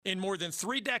In more than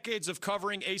 3 decades of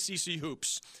covering ACC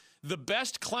hoops, the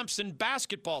best Clemson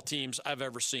basketball teams I've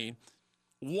ever seen.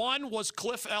 One was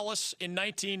Cliff Ellis in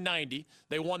 1990.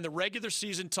 They won the regular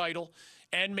season title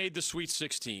and made the Sweet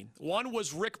 16. One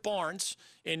was Rick Barnes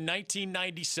in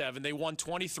 1997. They won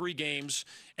 23 games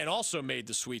and also made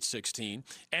the Sweet 16.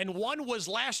 And one was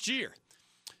last year.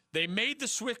 They made the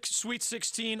Sweet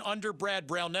 16 under Brad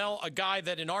Brownell, a guy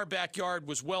that in our backyard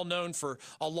was well known for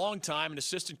a long time, an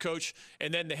assistant coach,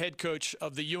 and then the head coach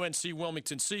of the UNC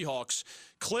Wilmington Seahawks.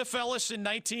 Cliff Ellis in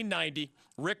 1990,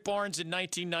 Rick Barnes in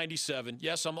 1997.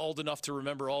 Yes, I'm old enough to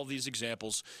remember all these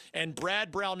examples. And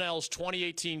Brad Brownell's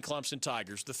 2018 Clemson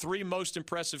Tigers, the 3 most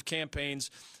impressive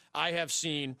campaigns I have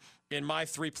seen in my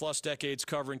 3+ decades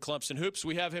covering Clemson hoops.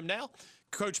 We have him now.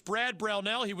 Coach Brad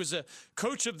Brownell, he was a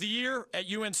Coach of the Year at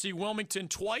UNC Wilmington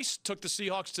twice, took the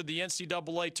Seahawks to the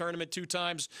NCAA tournament 2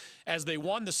 times as they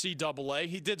won the CAA.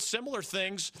 He did similar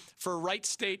things for Wright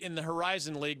State in the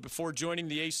Horizon League before joining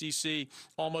the ACC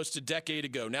almost a decade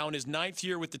ago. Now in his 9th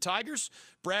year with the Tigers,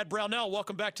 Brad Brownell,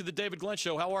 welcome back to the David Glenn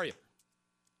Show. How are you?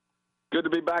 Good to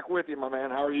be back with you, my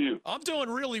man. How are you? I'm doing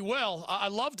really well. I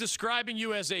love describing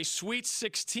you as a Sweet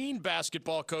 16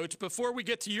 basketball coach. Before we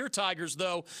get to your Tigers,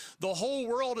 though, the whole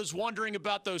world is wondering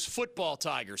about those football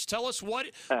Tigers. Tell us what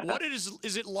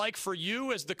is it like for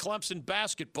you as the Clemson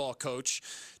basketball coach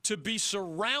to be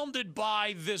surrounded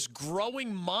by this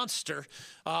growing monster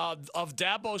of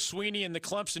Dabo Swinney and the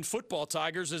Clemson football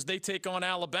Tigers as they take on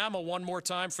Alabama one more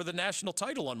time for the national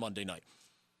title on Monday night?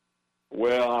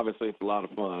 Well, obviously it's a lot of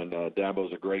fun.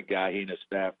 Dabo's a great guy. He and his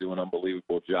staff do an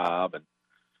unbelievable job, and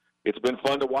it's been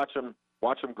fun to watch him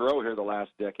grow here the last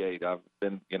decade. I've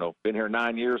been here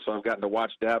 9 years, so I've gotten to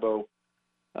watch Dabo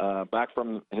back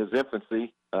from his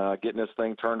infancy, getting this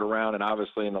thing turned around, and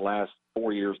obviously in the last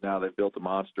 4 years now they've built a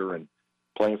monster and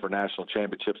playing for national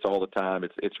championships all the time.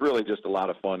 It's really just a lot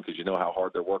of fun because you know how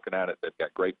hard they're working at it. They've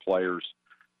got great players.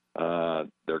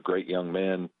 They're great young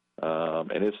men.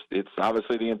 And it's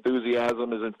obviously the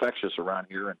enthusiasm is infectious around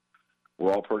here, and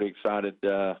we're all pretty excited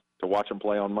to watch them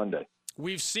play on Monday.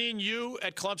 We've seen you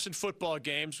at Clemson football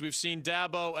games. We've seen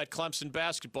Dabo at Clemson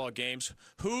basketball games.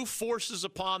 Who forces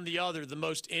upon the other the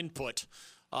most input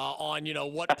on,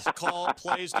 what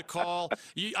plays to call?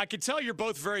 I can tell you're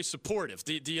both very supportive.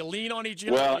 Do you lean on each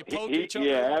other? Well, Do you poke each other?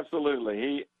 Yeah,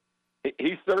 absolutely.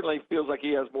 He certainly feels like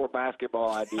he has more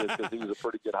basketball ideas because he was a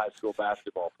pretty good high school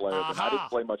basketball player. But I didn't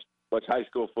play much high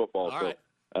school football, All so right.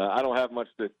 I don't have much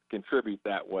to contribute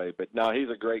that way. But, no, he's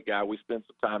a great guy. We spend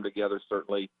some time together,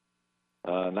 certainly.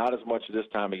 Not as much this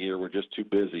time of year. We're just too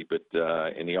busy. But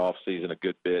in the off season, a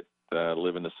good bit.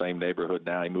 Live in the same neighborhood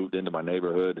now. He moved into my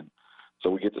neighborhood, and so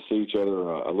we get to see each other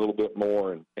a little bit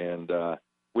more. And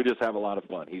we just have a lot of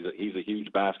fun. He's a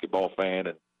huge basketball fan,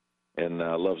 and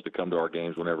loves to come to our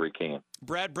games whenever he can.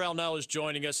 Brad Brownell is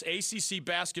joining us. ACC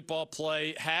basketball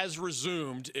play has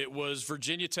resumed. It was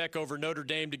Virginia Tech over Notre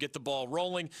Dame to get the ball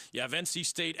rolling. You have NC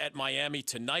State at Miami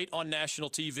tonight on national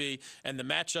TV, and the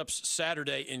matchups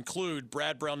Saturday include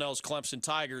Brad Brownell's Clemson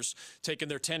Tigers taking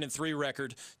their 10-3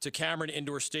 record to Cameron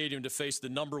Indoor Stadium to face the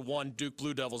 #1 Duke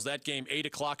Blue Devils. That game, 8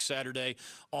 o'clock Saturday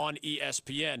on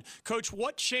ESPN. Coach,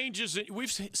 what changes?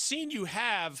 We've seen you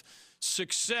have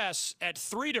success at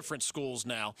 3 different schools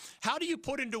now. How do you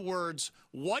put into words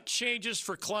what changes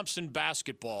for Clemson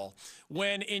basketball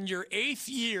when in your 8th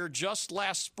year just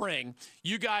last spring,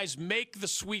 you guys make the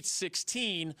Sweet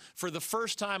 16 for the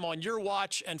first time on your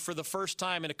watch and for the first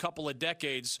time in a couple of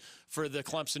decades for the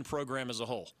Clemson program as a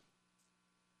whole?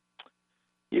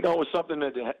 It was something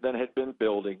that had been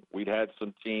building. We'd had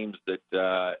some teams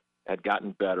that had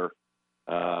gotten better,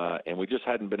 and we just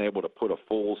hadn't been able to put a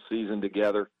full season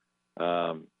together.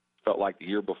 Felt like the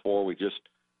year before we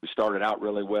started out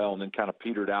really well and then kind of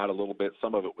petered out a little bit.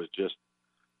 Some of it was just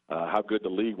how good the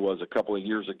league was a couple of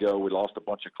years ago. We lost a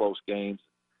bunch of close games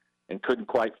and couldn't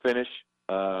quite finish.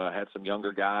 Had some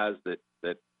younger guys that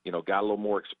got a little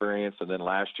more experience. And then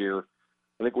last year,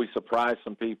 I think we surprised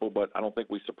some people, but I don't think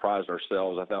we surprised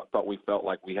ourselves. I thought we felt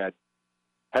like we had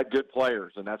good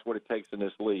players, and that's what it takes in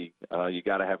this league. You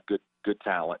got to have good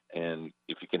talent, and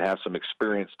if you can have some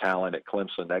experienced talent at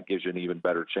Clemson, that gives you an even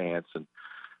better chance. And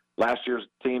last year's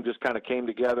team just kind of came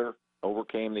together,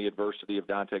 overcame the adversity of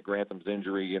Dante Grantham's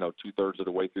injury, 2/3 of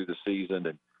the way through the season,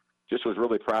 and just was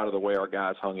really proud of the way our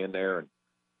guys hung in there and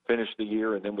finished the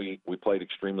year. And then we played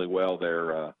extremely well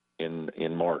there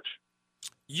in March.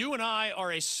 You and I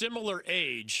are a similar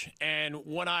age, and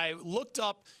when I looked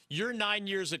up your 9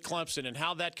 years at Clemson and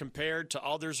how that compared to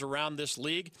others around this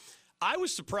league, I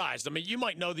was surprised. I mean, you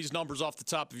might know these numbers off the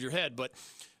top of your head, but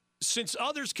since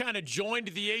others kind of joined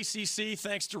the ACC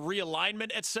thanks to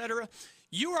realignment, et cetera,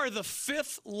 You are the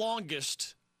 5th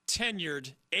longest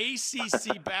tenured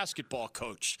ACC basketball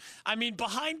coach. I mean,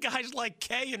 behind guys like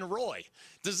Kay and Roy.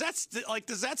 Does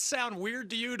that sound weird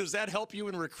to you? Does that help you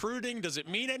in recruiting? Does it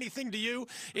mean anything to you?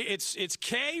 It's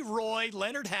Kay, Roy,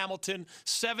 Leonard Hamilton,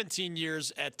 17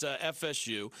 years at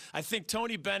FSU. I think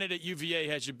Tony Bennett at UVA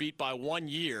has you beat by 1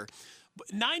 year.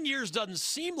 9 years doesn't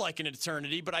seem like an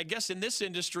eternity, but I guess in this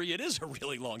industry it is a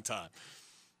really long time.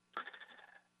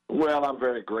 Well, I'm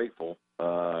very grateful.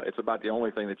 It's about the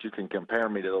only thing that you can compare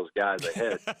me to those guys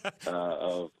ahead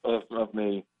of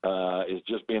me is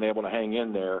just being able to hang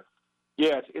in there.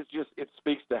 Yeah, it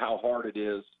speaks to how hard it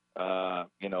is.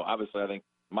 Obviously I think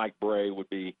Mike Bray would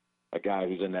be a guy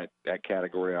who's in that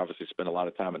category. Obviously spent a lot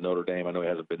of time at Notre Dame. I know he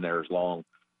hasn't been there as long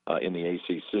in the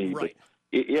ACC. Right.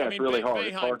 But it's really hard.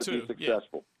 It's hard to too. be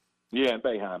successful. Yeah, and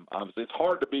Boeheim. Obviously, it's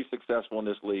hard to be successful in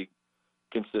this league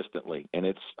consistently, and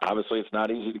it's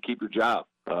not easy to keep your job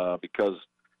because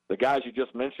the guys you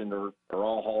just mentioned are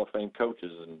all Hall of Fame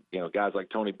coaches, and guys like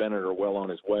Tony Bennett are well on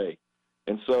his way,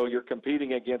 and so you're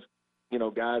competing against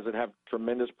guys that have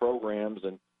tremendous programs,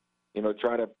 and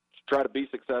try to be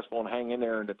successful and hang in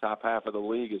there in the top half of the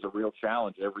league is a real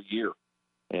challenge every year,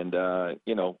 and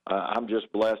I'm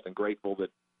just blessed and grateful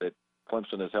that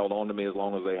Clemson has held on to me as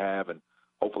long as they have, and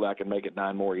hopefully I can make it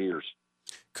 9 more years.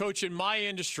 Coach, in my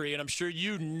industry, and I'm sure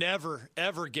you never,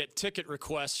 ever get ticket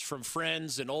requests from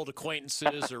friends and old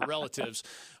acquaintances or relatives,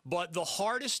 but the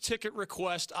hardest ticket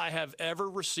request I have ever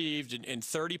received in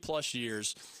 30-plus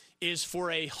years is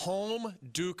for a home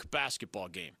Duke basketball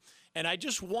game. And I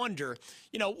just wonder,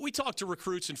 we talk to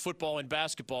recruits in football and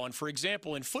basketball, and for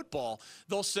example, in football,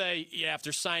 they'll say,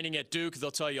 after signing at Duke, they'll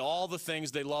tell you all the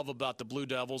things they love about the Blue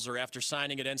Devils, or after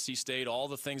signing at NC State, all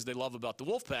the things they love about the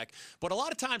Wolfpack. But a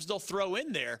lot of times they'll throw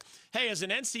in there, hey, as an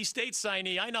NC State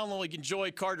signee, I not only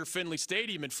enjoy Carter Finley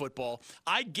Stadium in football,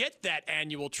 I get that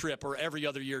annual trip or every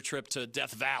other year trip to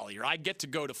Death Valley, or I get to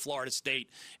go to Florida State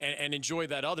and enjoy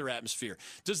that other atmosphere.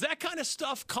 Does that kind of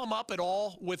stuff come up at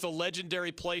all with a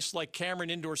legendary place like Cameron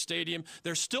Indoor Stadium?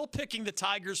 They're still picking the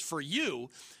Tigers for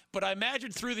you, but I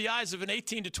imagine through the eyes of an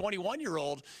 18 to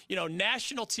 21-year-old,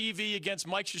 national TV against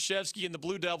Mike Krzyzewski and the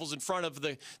Blue Devils in front of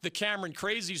the Cameron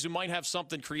Crazies who might have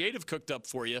something creative cooked up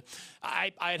for you.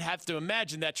 I'd have to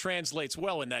imagine that translates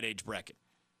well in that age bracket.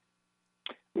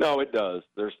 No, it does.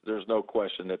 There's no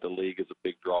question that the league is a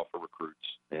big draw for recruits,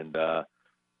 and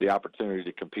the opportunity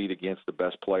to compete against the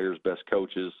best players, best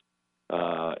coaches,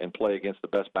 and play against the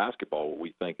best basketball, what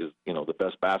we think is, the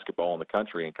best basketball in the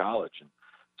country in college. And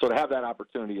so to have that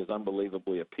opportunity is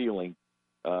unbelievably appealing,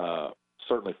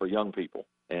 certainly for young people.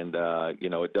 And,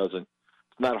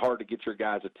 it's not hard to get your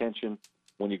guys' attention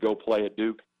when you go play at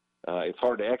Duke. It's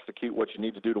hard to execute what you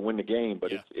need to do to win the game,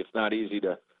 but it's not easy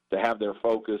to have their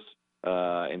focus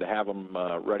and to have them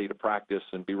ready to practice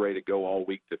and be ready to go all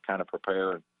week to kind of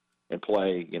prepare and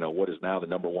play, what is now the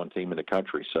number 1 team in the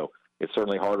country. So it's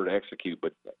certainly harder to execute,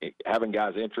 but having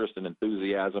guys' interest and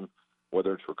enthusiasm,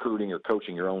 whether it's recruiting or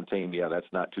coaching your own team, that's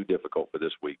not too difficult for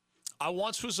this week. I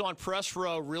once was on press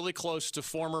row really close to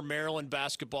former Maryland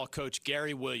basketball coach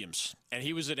Gary Williams, and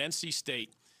he was at NC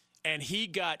State. And he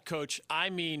got, Coach,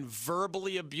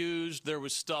 verbally abused. There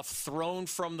was stuff thrown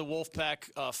from the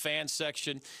Wolfpack fan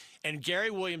section. And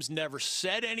Gary Williams never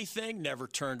said anything, never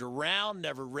turned around,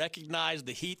 never recognized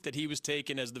the heat that he was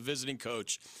taking as the visiting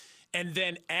coach. And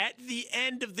then at the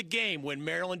end of the game, when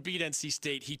Maryland beat NC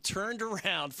State, he turned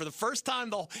around for the first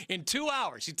time in 2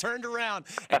 hours. He turned around,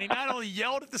 and he not only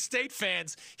yelled at the State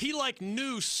fans, he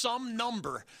knew some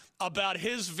number about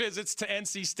his visits to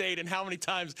NC State and how many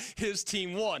times his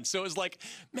team won. So it was like,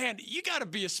 man, you got to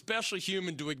be a special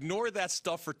human to ignore that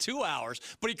stuff for 2 hours.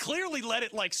 But he clearly let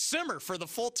it simmer for the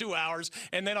full 2 hours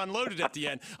and then unloaded at the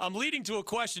end. I'm leading to a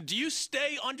question. Do you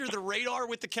stay under the radar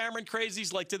with the Cameron Crazies?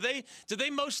 Do they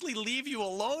mostly leave you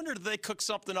alone, or do they cook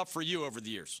something up for you over the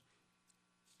years?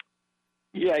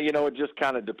 Yeah, it just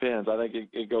kind of depends. I think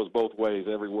it goes both ways.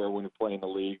 Everywhere when you play in the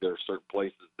league, there are certain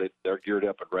places that they're geared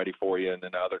up and ready for you, and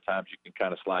then other times you can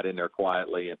kind of slide in there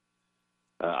quietly. And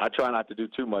I try not to do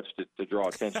too much to draw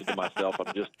attention to myself.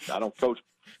 I don't coach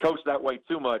that way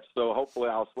too much, so hopefully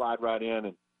I'll slide right in,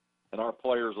 and our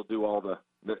players will do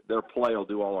their play will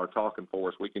do all our talking for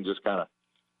us. We can just kind of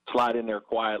slide in there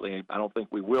quietly. I don't think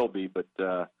we will be, but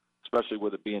especially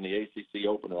with it being the ACC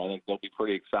opener, I think they'll be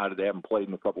pretty excited. They haven't played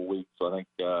in a couple of weeks, so I think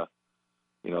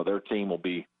their team will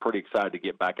be pretty excited to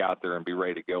get back out there and be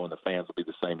ready to go, and the fans will be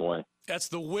the same way. That's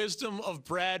the wisdom of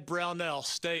Brad Brownell.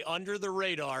 Stay under the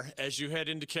radar as you head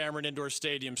into Cameron Indoor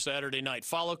Stadium Saturday night.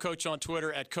 Follow Coach on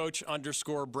Twitter at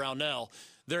Coach_Brownell.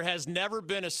 There has never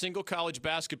been a single college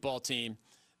basketball team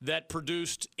that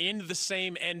produced in the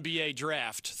same NBA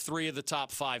draft 3 of the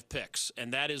top 5 picks,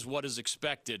 and that is what is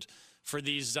expected for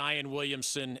these Zion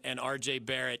Williamson and R.J.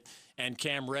 Barrett and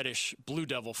Cam Reddish Blue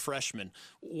Devil freshmen.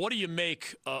 What do you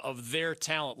make of their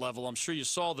talent level? I'm sure you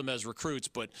saw them as recruits,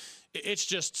 but it's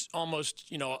just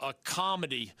almost, a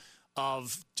comedy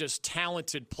of just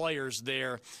talented players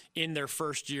there in their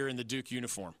first year in the Duke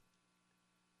uniform.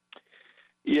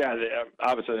 Yeah,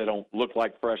 obviously they don't look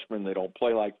like freshmen. They don't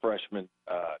play like freshmen.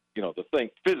 The thing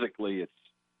physically,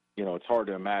 it's hard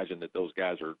to imagine that those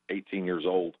guys are 18 years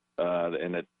old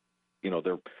and that,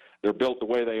 they're built the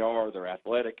way they are. They're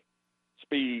athletic,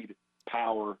 speed,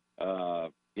 power,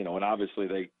 and obviously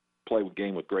they play the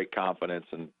game with great confidence,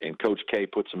 and Coach K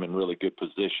puts them in really good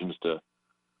positions to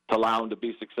allow them to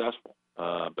be successful.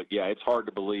 But, yeah, it's hard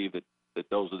to believe that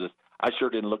those are the – I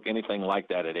sure didn't look anything like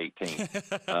that at 18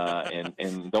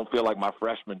 and don't feel like my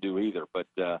freshmen do either. But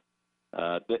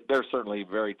they're certainly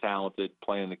very talented,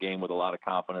 playing the game with a lot of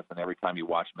confidence, and every time you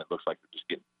watch them, it looks like they're just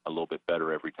getting a little bit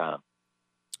better every time.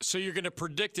 So you're going to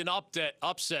predict an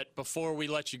upset before we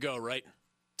let you go, right?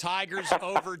 Tigers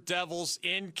over Devils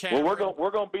in Cameron. Well,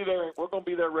 we're going to be there. We're going to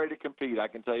be there ready to compete. I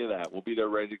can tell you that. We'll be there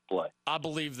ready to play. I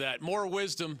believe that. More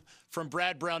wisdom from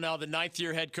Brad Brownell, the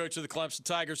 9th-year head coach of the Clemson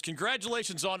Tigers.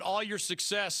 Congratulations on all your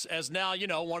success as now,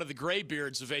 one of the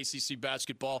graybeards of ACC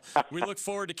basketball. We look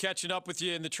forward to catching up with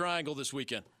you in the Triangle this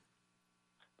weekend.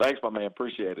 Thanks, my man.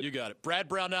 Appreciate it. You got it. Brad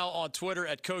Brownell on Twitter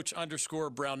at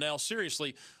Coach_Brownell.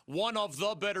 Seriously, one of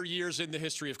the better years in the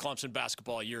history of Clemson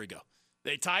basketball a year ago.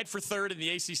 They tied for 3rd in the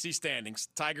ACC standings.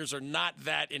 Tigers are not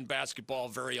that in basketball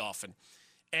very often.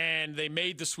 And they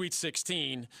made the Sweet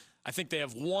 16. I think they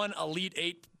have one Elite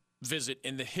 8 visit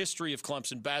in the history of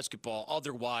Clemson basketball.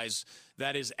 Otherwise,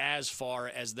 that is as far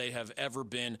as they have ever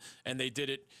been. And they did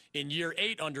it in year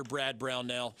 8 under Brad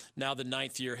Brownell, now the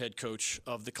 9th-year head coach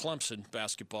of the Clemson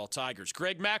basketball Tigers.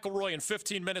 Greg McElroy in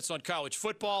 15 minutes on college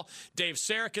football. Dave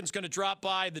Sarakin's going to drop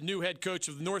by, the new head coach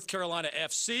of North Carolina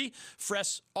FC,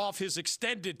 fresh off his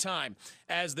extended time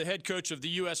as the head coach of the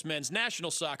U.S. men's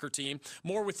national soccer team.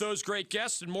 More with those great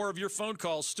guests and more of your phone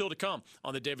calls still to come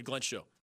on The David Glenn Show.